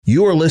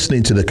You are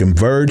listening to the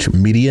Converge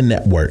Media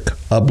Network,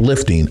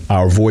 uplifting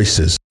our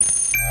voices.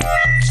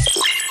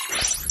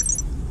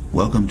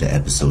 Welcome to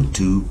episode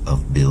 2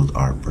 of Build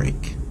Art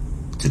Break.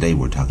 Today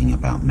we're talking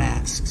about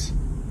masks.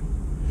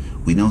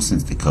 We know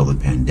since the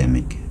COVID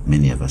pandemic,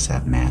 many of us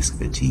have mask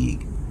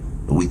fatigue,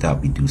 but we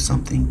thought we'd do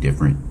something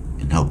different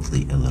and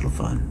hopefully a little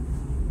fun.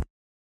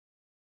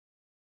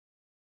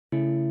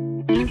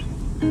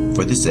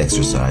 For this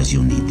exercise,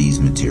 you'll need these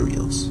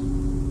materials: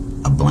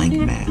 a blank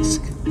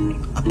mask,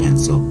 a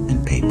pencil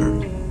and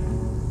paper,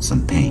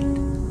 some paint,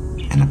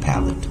 and a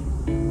palette.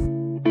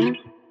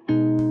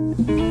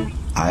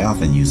 I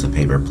often use a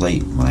paper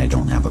plate when I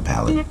don't have a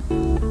palette.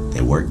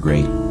 They work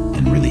great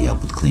and really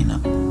help with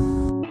cleanup.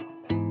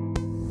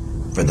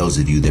 For those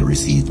of you that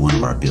received one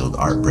of our Build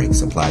Art Break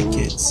supply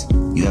kits,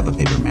 you have a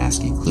paper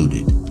mask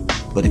included,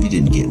 but if you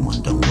didn't get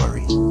one, don't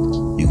worry.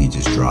 You can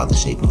just draw the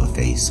shape of a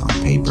face on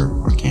paper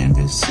or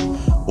canvas,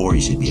 or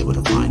you should be able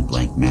to find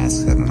blank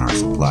masks at an art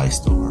supply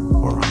store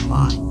or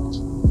online.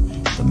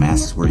 The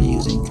masks we're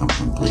using come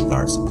from Blick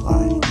Art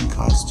Supply and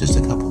cost just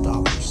a couple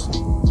dollars.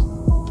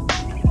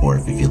 Or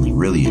if you're feeling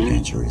really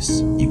adventurous,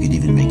 you could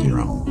even make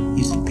your own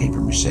using paper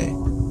mache.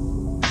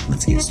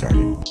 Let's get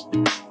started.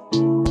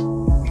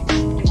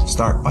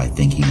 Start by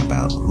thinking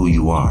about who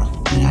you are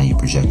and how you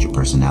project your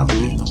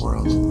personality in the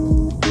world.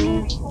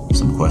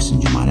 Some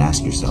questions you might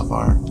ask yourself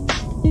are: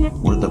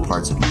 what are the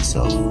parts of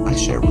myself I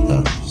share with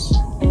others?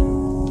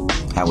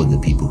 How would the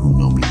people who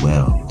know me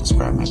well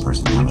describe my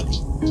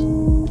personality?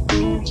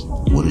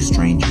 What do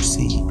strangers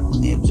see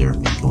when they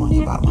observe me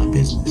going about my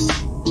business?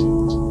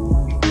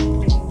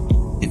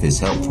 If it's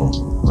helpful,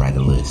 write a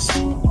list,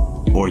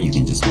 or you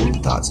can just hold the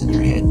thoughts in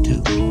your head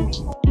too.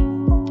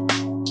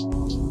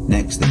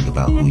 Next, think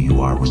about who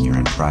you are when you're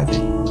in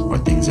private, or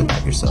things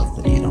about yourself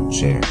that you don't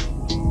share.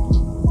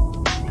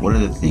 What are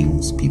the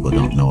things people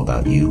don't know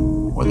about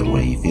you, or the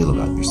way you feel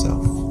about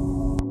yourself?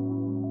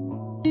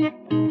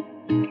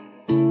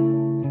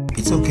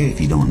 It's okay if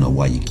you don't know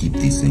why you keep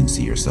these things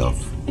to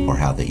yourself, or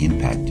how they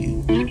impact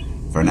you.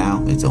 For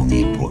now, it's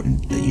only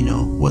important that you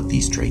know what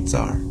these traits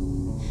are.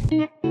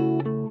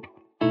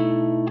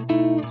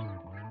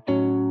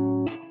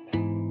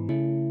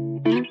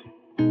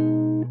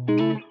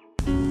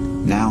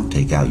 Now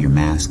take out your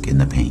mask and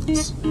the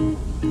paints.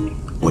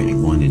 What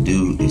you're going to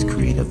do is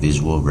create a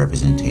visual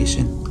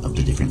representation of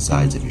the different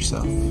sides of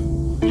yourself.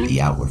 The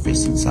outward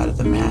facing side of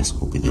the mask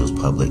will be those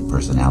public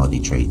personality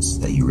traits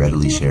that you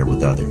readily share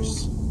with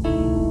others.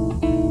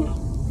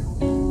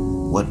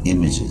 What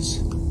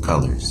images,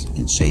 colors,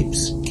 and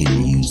shapes can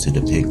you use to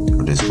depict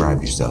or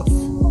describe yourself?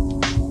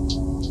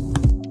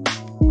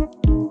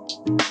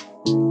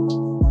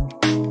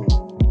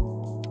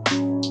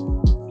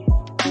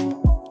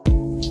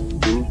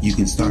 You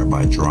can start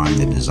by drawing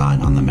the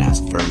design on the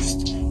mask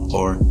first,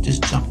 or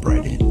just jump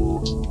right in.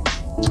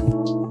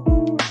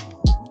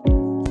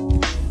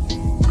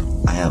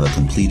 I have a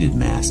completed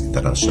mask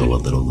that I'll show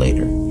a little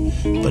later,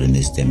 but in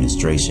this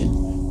demonstration,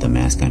 the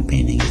mask I'm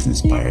painting is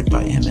inspired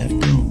by MF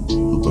Doom,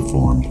 who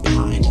performed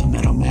behind a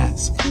metal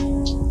mask.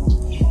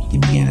 He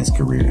began his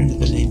career under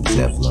the name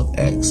Zev Love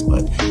X,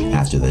 but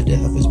after the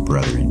death of his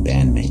brother and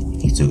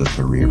bandmate, he took a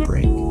career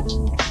break.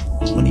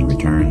 When he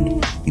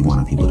returned, he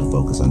wanted people to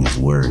focus on his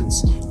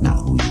words,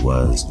 not who he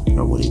was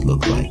or what he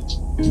looked like,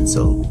 and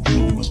so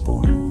Doom was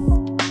born.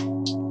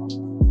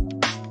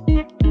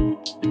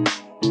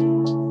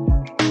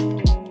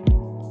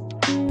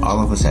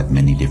 All of us have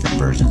many different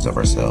versions of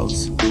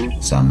ourselves,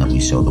 some that we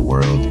show the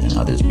world and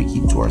others we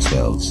keep to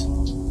ourselves.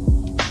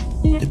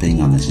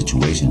 Depending on the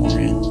situation we're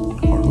in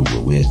or who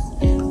we're with,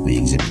 we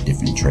exhibit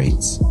different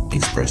traits,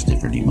 express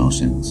different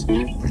emotions,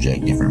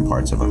 project different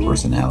parts of our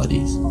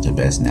personalities to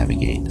best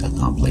navigate a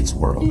complex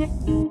world.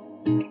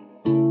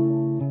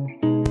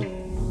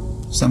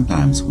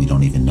 Sometimes we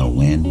don't even know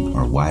when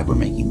or why we're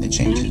making the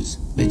changes,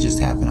 they just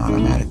happen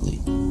automatically.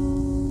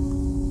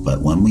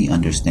 But when we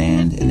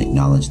understand and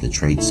acknowledge the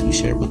traits we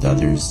share with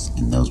others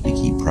and those we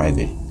keep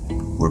private,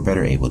 we're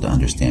better able to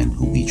understand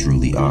who we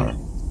truly are.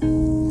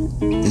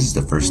 This is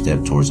the first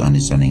step towards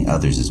understanding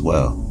others as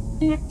well,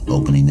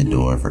 opening the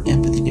door for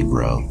empathy to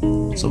grow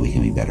so we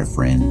can be better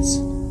friends,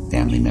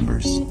 family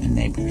members, and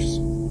neighbors.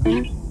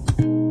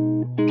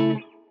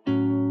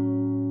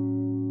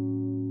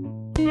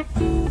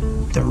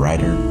 The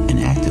writer and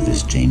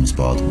activist James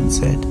Baldwin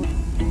said,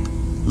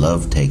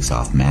 "Love takes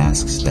off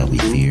masks that we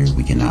fear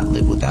we cannot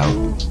live without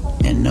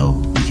and know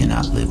we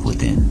cannot live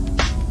within."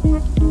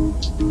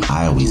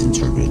 I always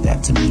interpreted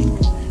that to mean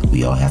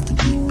we all have to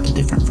be a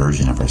different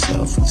version of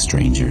ourselves with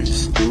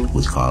strangers,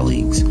 with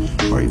colleagues,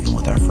 or even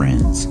with our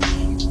friends.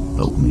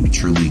 But when we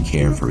truly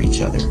care for each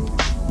other,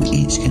 we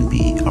each can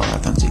be our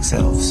authentic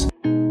selves.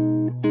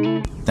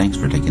 Thanks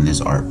for taking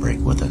this art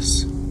break with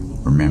us.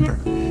 Remember,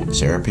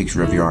 share a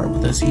picture of your art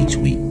with us each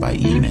week by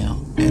email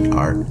at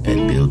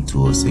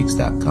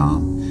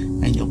art@build206.com,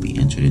 and you'll be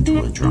entered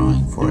into a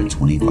drawing for a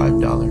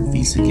 $25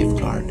 Visa gift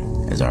card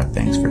as our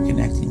thanks for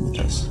connecting with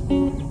us.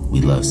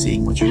 We love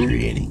seeing what you're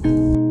creating.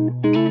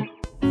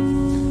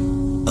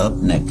 Up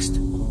next,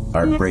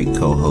 Artbreak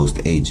co-host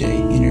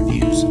AJ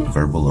interviews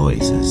Verbal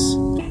Oasis,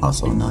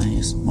 also known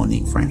as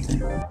Monique Franklin.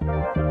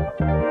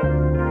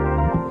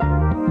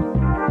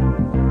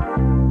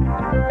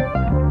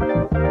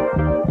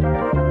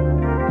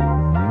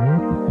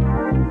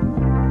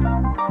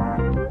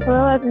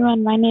 Hello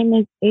everyone, my name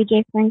is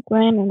AJ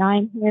Franklin and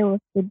I'm here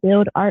with the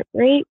Build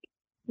Artbreak.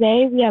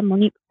 Today we have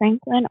Monique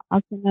Franklin,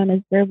 also known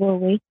as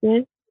Verbal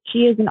Oasis.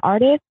 She is an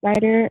artist,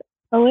 writer,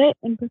 poet,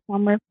 and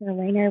performer for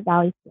Rainier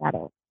Valley,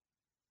 Seattle.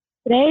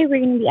 Today we're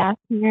going to be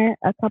asking her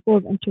a couple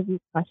of interview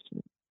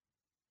questions.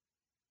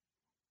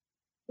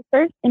 The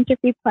first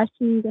interview question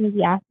I'm going to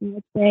be asking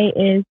her today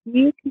is, do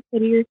you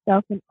consider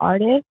yourself an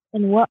artist,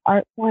 and what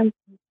art forms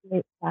do you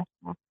create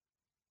 /practice?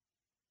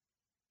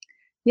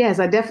 Yes,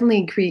 I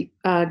definitely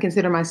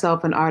consider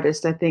myself an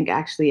artist. I think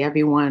actually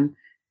everyone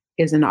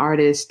is an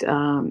artist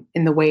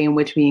in the way in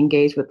which we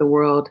engage with the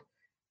world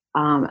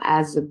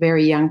as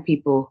very young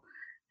people.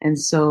 And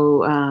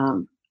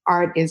so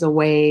art is a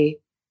way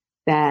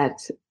that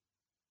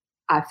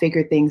I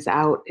figure things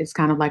out. It's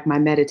kind of like my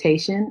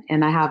meditation.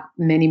 And I have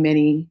many,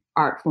 many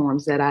art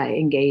forms that I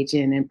engage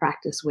in and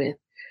practice with.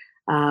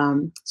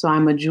 So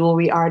I'm a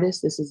jewelry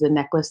artist. This is a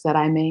necklace that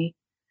I made.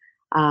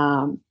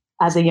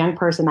 As a young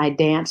person, I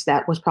danced.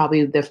 That was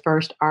probably the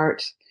first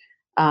art,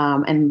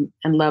 and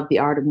loved the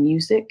art of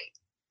music.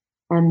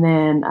 And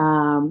then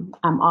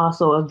I'm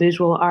also a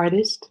visual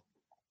artist.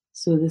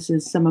 So this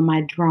is some of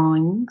my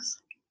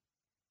drawings.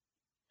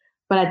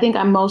 But I think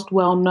I'm most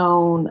well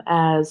known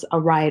as a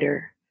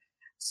writer.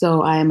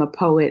 So I am a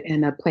poet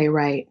and a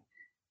playwright.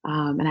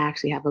 And I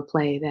actually have a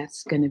play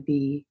that's going to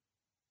be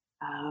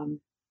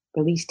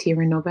released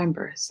here in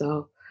November.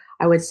 So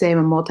I would say I'm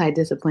a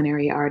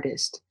multidisciplinary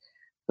artist.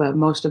 But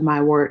most of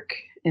my work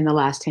in the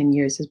last 10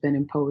 years has been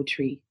in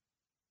poetry.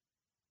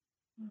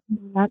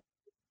 That's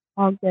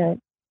all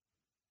good.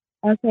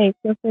 Okay,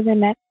 so for the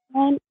next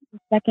one, the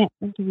second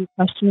interview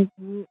question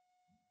is,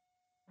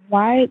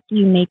 why do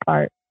you make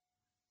art?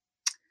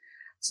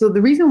 So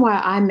the reason why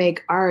I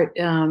make art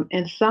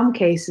in some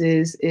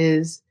cases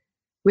is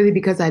really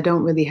because I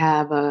don't really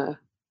have a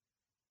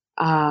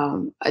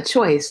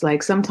choice.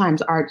 Like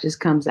sometimes art just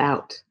comes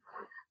out.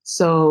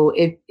 So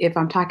if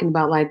I'm talking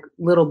about like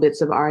little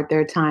bits of art,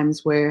 there are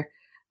times where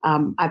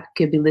I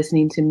could be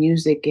listening to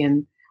music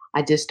and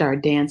I just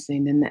start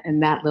dancing,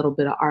 and that little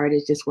bit of art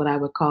is just what I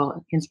would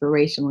call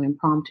inspirational,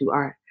 impromptu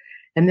art.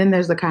 And then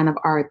there's the kind of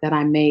art that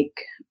I make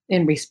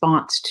in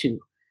response to.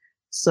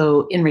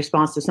 So in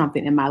response to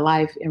something in my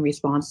life, in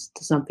response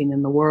to something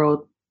in the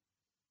world.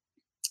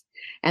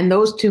 And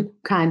those two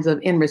kinds of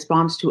in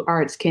response to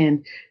arts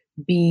can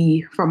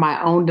be for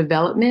my own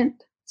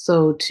development.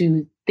 So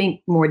to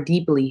think more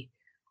deeply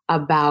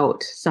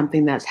about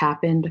something that's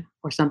happened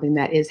or something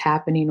that is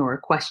happening or a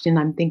question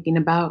I'm thinking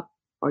about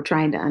or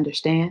trying to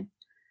understand.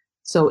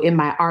 So in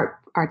my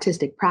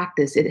artistic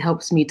practice, it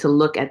helps me to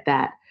look at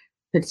that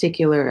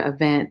particular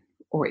event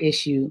or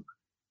issue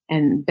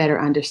and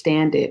better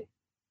understand it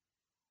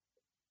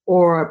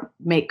or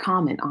make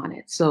comment on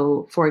it.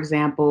 So for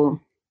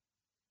example,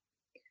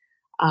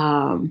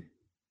 I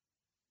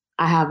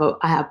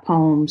have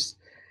poems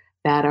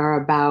that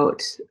are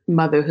about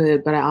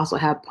motherhood, but I also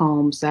have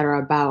poems that are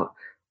about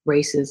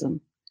racism,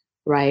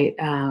 right?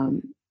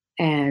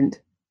 And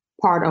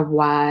part of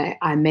why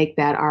I make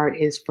that art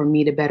is for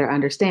me to better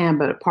understand,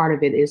 but a part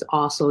of it is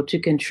also to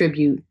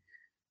contribute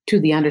to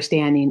the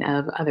understanding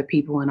of other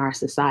people in our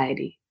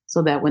society,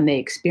 so that when they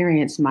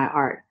experience my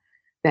art,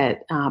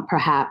 that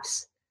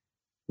perhaps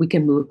we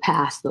can move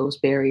past those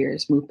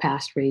barriers, move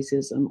past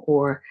racism,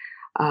 or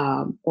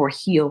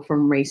heal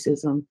from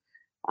racism.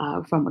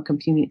 From a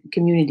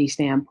community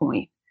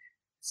standpoint.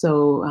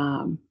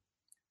 So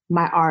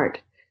my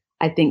art,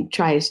 I think,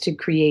 tries to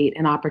create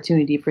an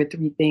opportunity for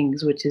three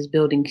things, which is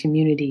building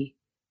community,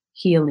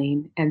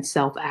 healing, and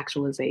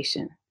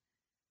self-actualization.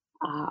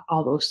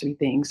 All those three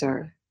things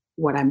are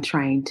what I'm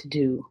trying to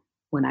do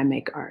when I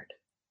make art.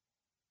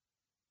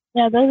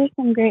 Yeah, those are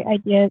some great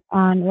ideas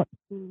on what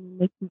to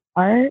make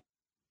art.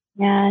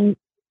 And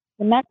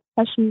the next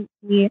question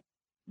would be,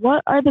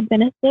 what are the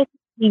benefits of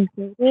being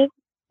creative,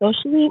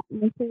 socially,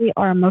 mentally,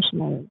 or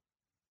emotionally?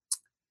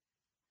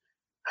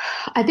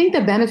 I think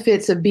the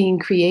benefits of being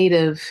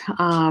creative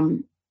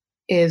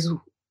is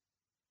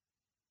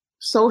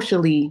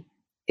socially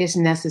is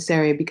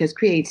necessary because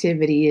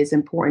creativity is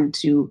important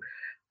to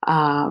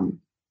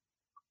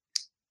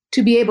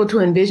be able to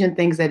envision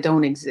things that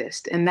don't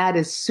exist. And that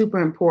is super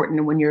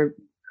important when you're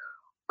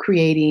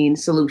creating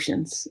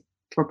solutions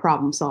for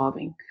problem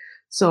solving.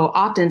 So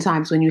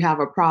oftentimes when you have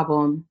a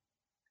problem,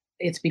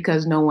 it's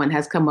because no one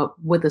has come up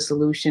with a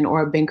solution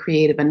or been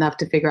creative enough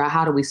to figure out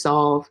how do we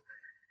solve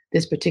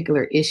this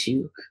particular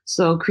issue.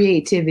 So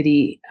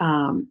creativity,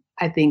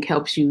 I think,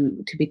 helps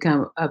you to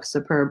become a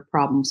superb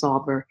problem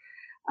solver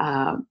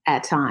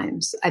at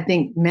times. I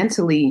think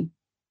mentally,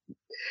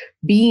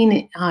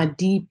 being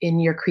deep in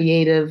your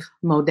creative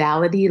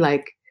modality,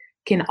 like,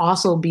 can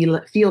also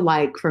feel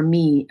like, for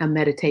me, a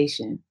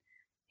meditation.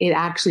 It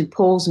actually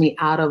pulls me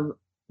out of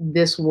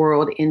this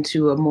world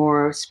into a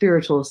more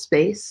spiritual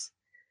space.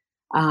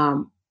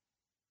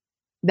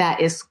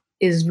 that is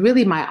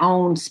really my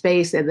own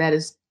space, and that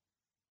is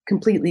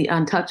completely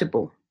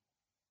untouchable.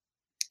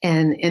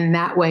 And in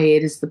that way,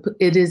 it is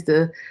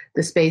the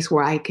space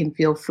where I can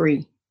feel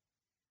free.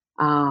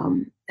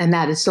 And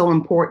that is so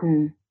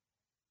important.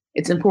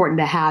 It's important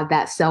to have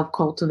that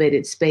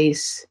self-cultivated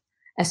space,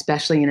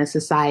 especially in a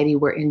society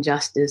where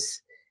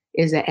injustice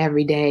is an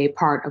everyday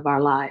part of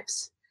our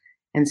lives.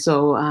 And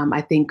so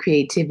I think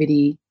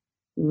creativity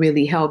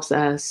really helps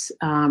us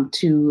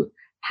to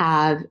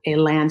have a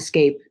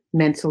landscape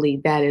mentally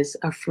that is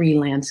a free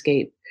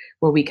landscape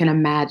where we can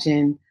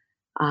imagine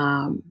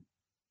and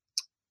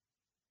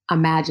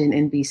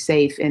be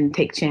safe and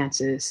take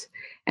chances.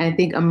 And I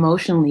think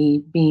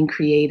emotionally being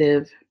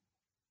creative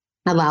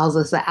allows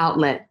us an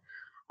outlet.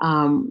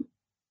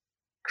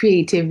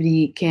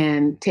 Creativity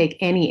can take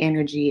any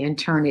energy and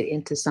turn it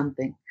into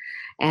something.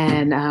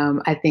 And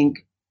I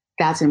think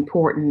that's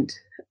important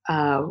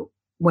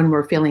when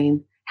we're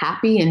feeling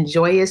happy and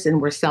joyous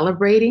and we're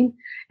celebrating.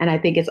 And I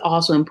think it's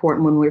also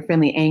important when we're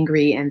feeling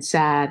angry and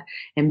sad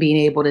and being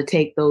able to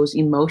take those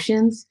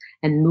emotions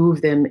and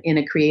move them in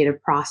a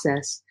creative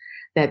process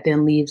that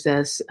then leaves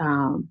us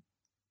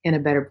in a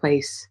better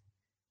place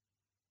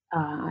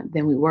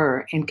than we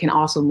were, and can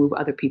also move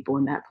other people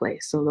in that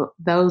place. So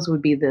those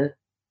would be the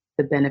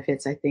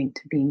benefits, I think,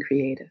 to being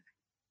creative.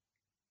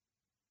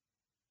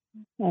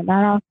 Okay,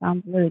 that all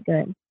sounds really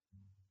good.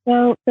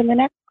 So for the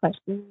next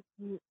question,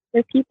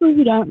 for people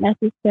who don't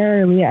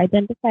necessarily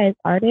identify as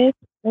artists,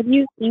 what do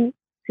you think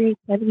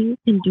creativity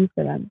can do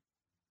for them?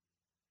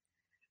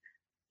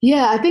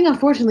 Yeah, I think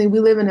unfortunately we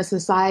live in a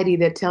society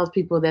that tells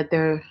people that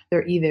they're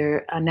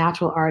either a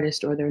natural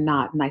artist or they're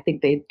not. And I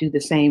think they do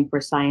the same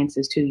for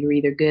sciences too. You're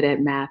either good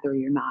at math or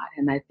you're not.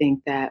 And I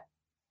think that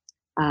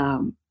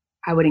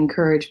I would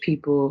encourage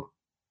people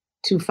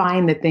to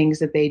find the things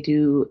that they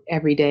do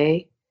every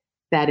day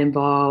that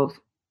involve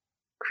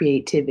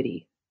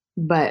creativity,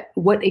 but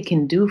what it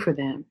can do for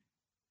them.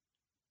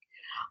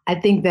 I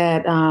think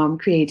that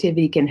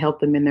creativity can help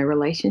them in their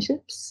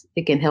relationships.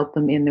 It can help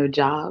them in their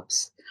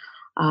jobs.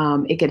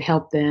 It can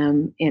help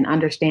them in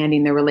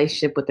understanding their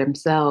relationship with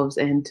themselves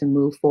and to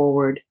move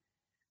forward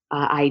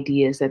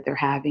ideas that they're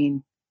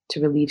having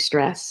to relieve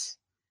stress.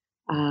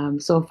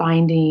 So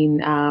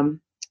finding,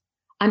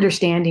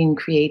 understanding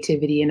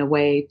creativity in a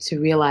way to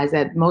realize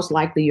that most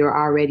likely you're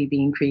already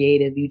being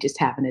creative, you just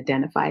haven't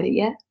identified it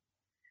yet,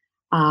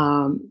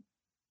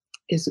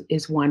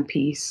 is one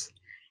piece.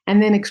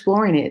 And then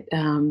exploring it,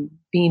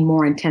 being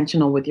more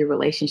intentional with your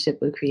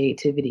relationship with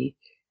creativity,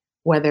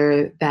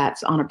 whether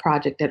that's on a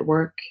project at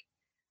work.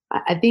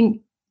 I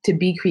think to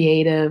be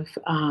creative,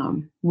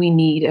 we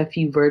need a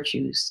few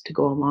virtues to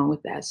go along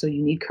with that. So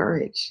you need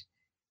courage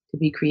to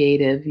be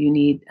creative. You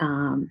need,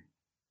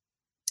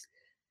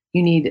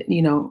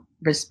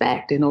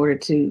 respect in order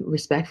to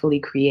respectfully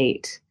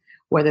create,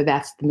 whether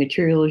that's the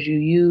materials you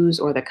use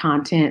or the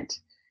content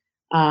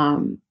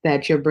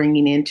that you're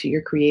bringing into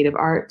your creative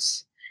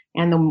arts,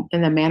 and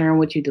the manner in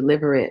which you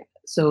deliver it.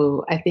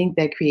 So I think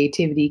that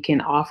creativity can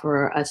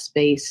offer a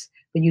space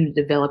for you to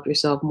develop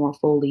yourself more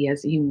fully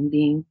as a human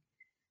being,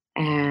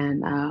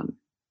 and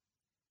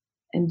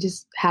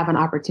just have an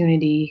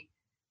opportunity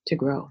to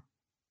grow.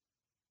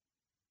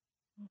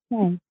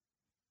 Okay.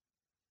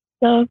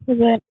 So for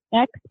the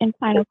next and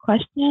final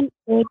question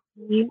would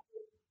be,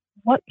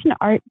 what can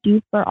art do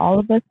for all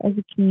of us as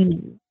a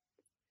community?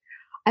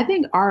 I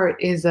think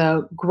art is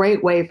a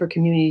great way for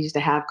communities to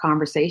have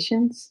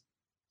conversations.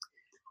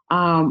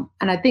 And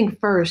I think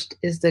first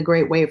is the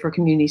great way for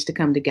communities to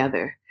come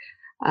together.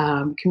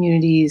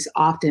 Communities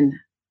often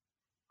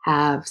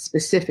have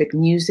specific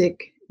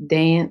music,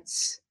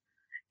 dance,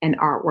 and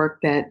artwork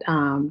that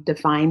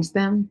defines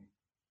them.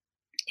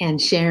 And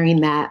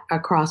sharing that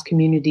across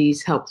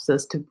communities helps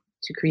us to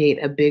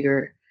create a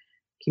bigger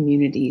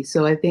community.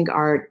 So I think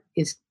art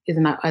is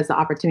an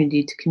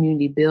opportunity to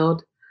community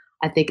build.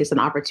 I think it's an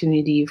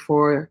opportunity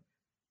for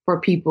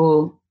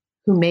people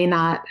who may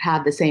not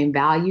have the same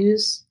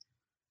values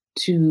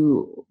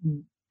to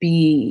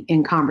be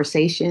in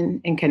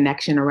conversation and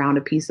connection around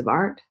a piece of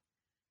art.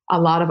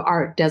 A lot of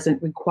art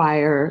doesn't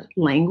require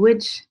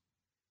language,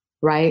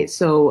 right?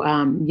 So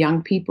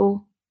young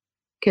people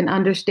can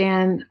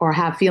understand or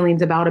have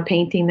feelings about a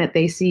painting that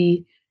they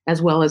see,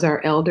 as well as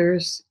our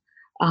elders.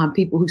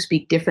 People who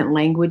speak different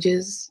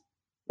languages,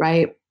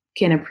 right,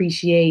 can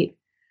appreciate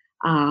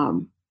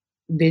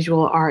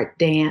visual art,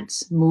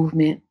 dance,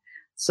 movement.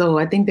 So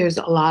I think there's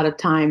a lot of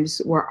times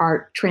where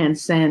art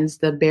transcends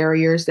the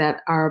barriers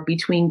that are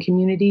between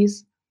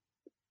communities,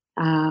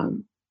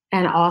 and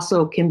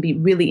also can be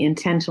really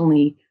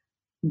intentionally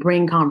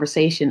bring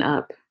conversation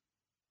up,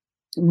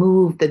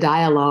 move the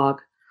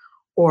dialogue,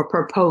 or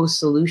propose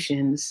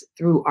solutions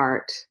through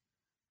art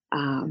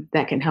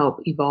that can help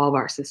evolve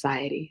our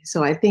society.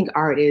 So I think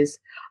art is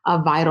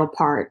a vital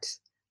part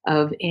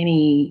of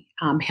any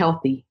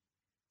healthy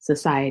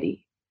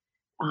society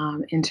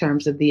in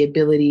terms of the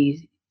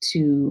ability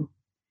to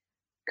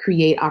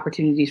create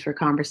opportunities for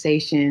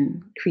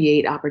conversation,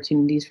 create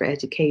opportunities for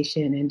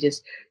education, and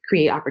just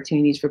create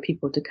opportunities for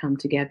people to come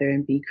together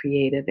and be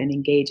creative and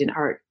engage in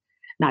art,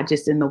 not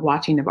just in the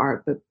watching of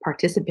art, but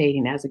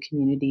participating as a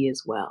community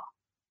as well.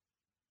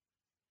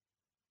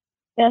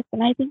 Yes,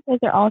 and I think those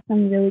are all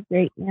some really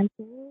great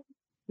answers.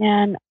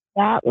 And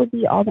that would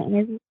be all the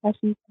interview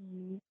questions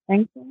from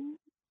Franklin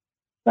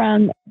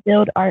from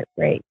Build Art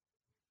Break.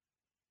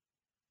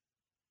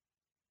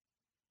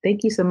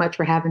 Thank you so much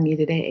for having me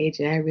today,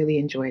 AJ. I really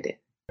enjoyed it.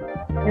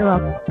 You're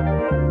welcome.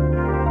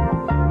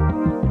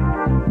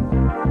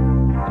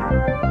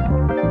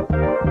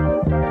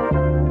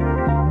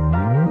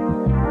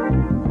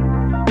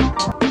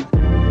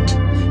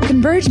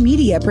 Converge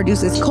Media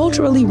produces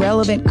culturally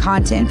relevant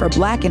content for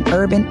Black and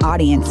urban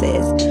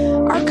audiences.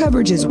 Our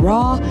coverage is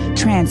raw,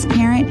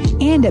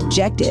 transparent, and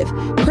objective,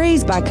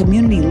 praised by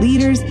community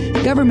leaders,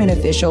 government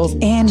officials,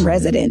 and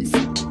residents.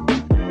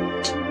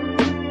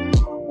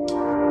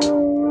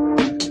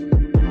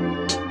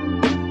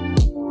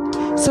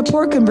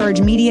 Support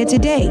Converge Media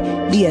today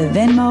via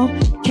Venmo,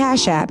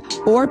 Cash App,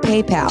 or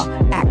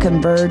PayPal at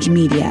Converge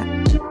Media.